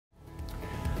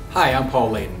Hi, I'm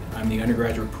Paul Layden. I'm the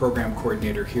Undergraduate Program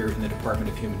Coordinator here in the Department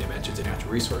of Human Dimensions and Natural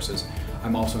Resources.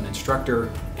 I'm also an instructor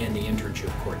and the Internship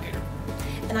Coordinator.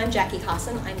 And I'm Jacqie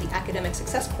Hasan. I'm the Academic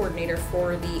Success Coordinator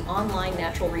for the Online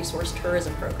Natural Resource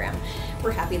Tourism Program.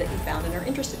 We're happy that you found and are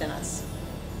interested in us.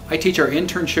 I teach our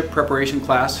internship preparation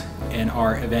class and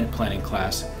our event planning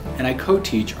class, and I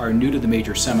co-teach our New to the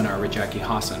Major seminar with Jacqie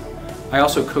Hasan. I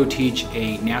also co-teach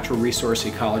a Natural Resource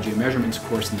Ecology and Measurements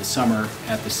course in the summer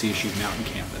at the CSU Mountain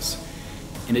Campus.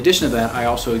 In addition to that, I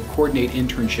also coordinate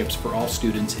internships for all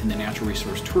students in the Natural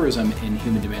Resource Tourism and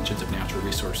Human Dimensions of Natural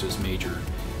Resources major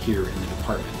here in the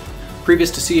department.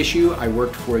 Previous to CSU, I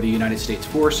worked for the United States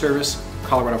Forest Service,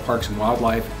 Colorado Parks and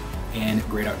Wildlife, and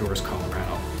Great Outdoors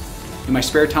Colorado. In my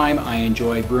spare time, I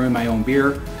enjoy brewing my own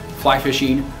beer, fly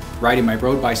fishing, riding my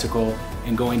road bicycle,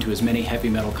 and going to as many heavy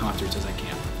metal concerts as I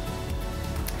can.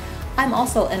 I'm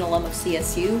also an alum of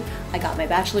CSU. I got my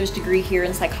bachelor's degree here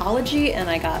in psychology,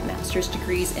 and I got master's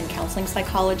degrees in counseling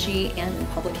psychology and in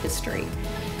public history.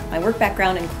 My work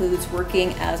background includes working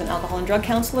as an alcohol and drug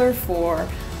counselor for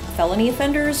felony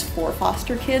offenders, for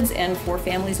foster kids, and for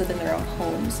families within their own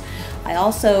homes. I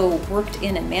also worked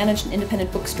in and managed an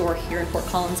independent bookstore here in Fort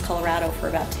Collins, Colorado for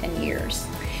about 10 years.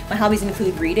 My hobbies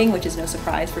include reading, which is no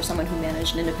surprise for someone who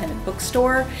managed an independent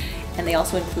bookstore, and they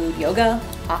also include yoga,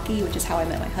 hockey, which is how I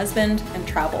met my husband, and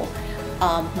travel.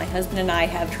 My husband and I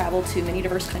have traveled to many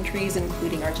diverse countries,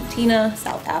 including Argentina,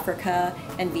 South Africa,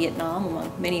 and Vietnam,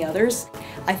 among many others.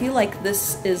 I feel like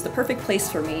this is the perfect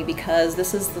place for me because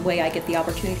this is the way I get the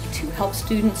opportunity to help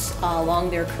students along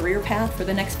their career path for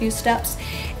the next few steps,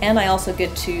 and I also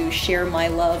get to share my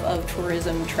love of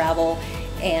tourism, travel,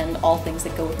 and all things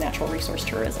that go with natural resource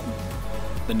tourism.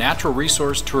 The Natural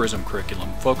Resource Tourism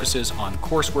curriculum focuses on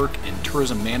coursework in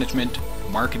tourism management,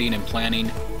 marketing and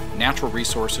planning, natural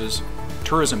resources,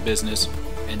 tourism business,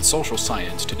 and social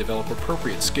science to develop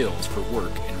appropriate skills for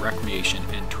work in recreation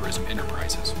and tourism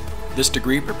enterprises. This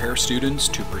degree prepares students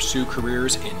to pursue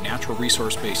careers in natural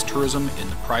resource-based tourism in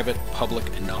the private, public,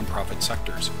 and nonprofit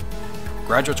sectors.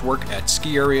 Graduates work at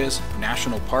ski areas,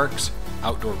 national parks,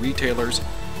 outdoor retailers,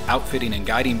 outfitting and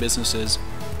guiding businesses,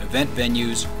 event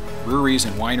venues, breweries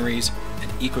and wineries,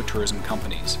 and ecotourism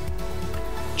companies.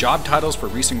 Job titles for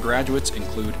recent graduates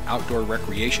include outdoor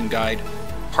recreation guide,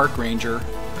 park ranger,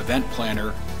 event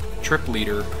planner, trip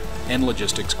leader, and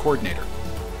logistics coordinator.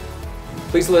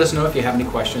 Please let us know if you have any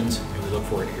questions, and we look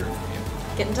forward to hearing from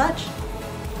you. Get in touch.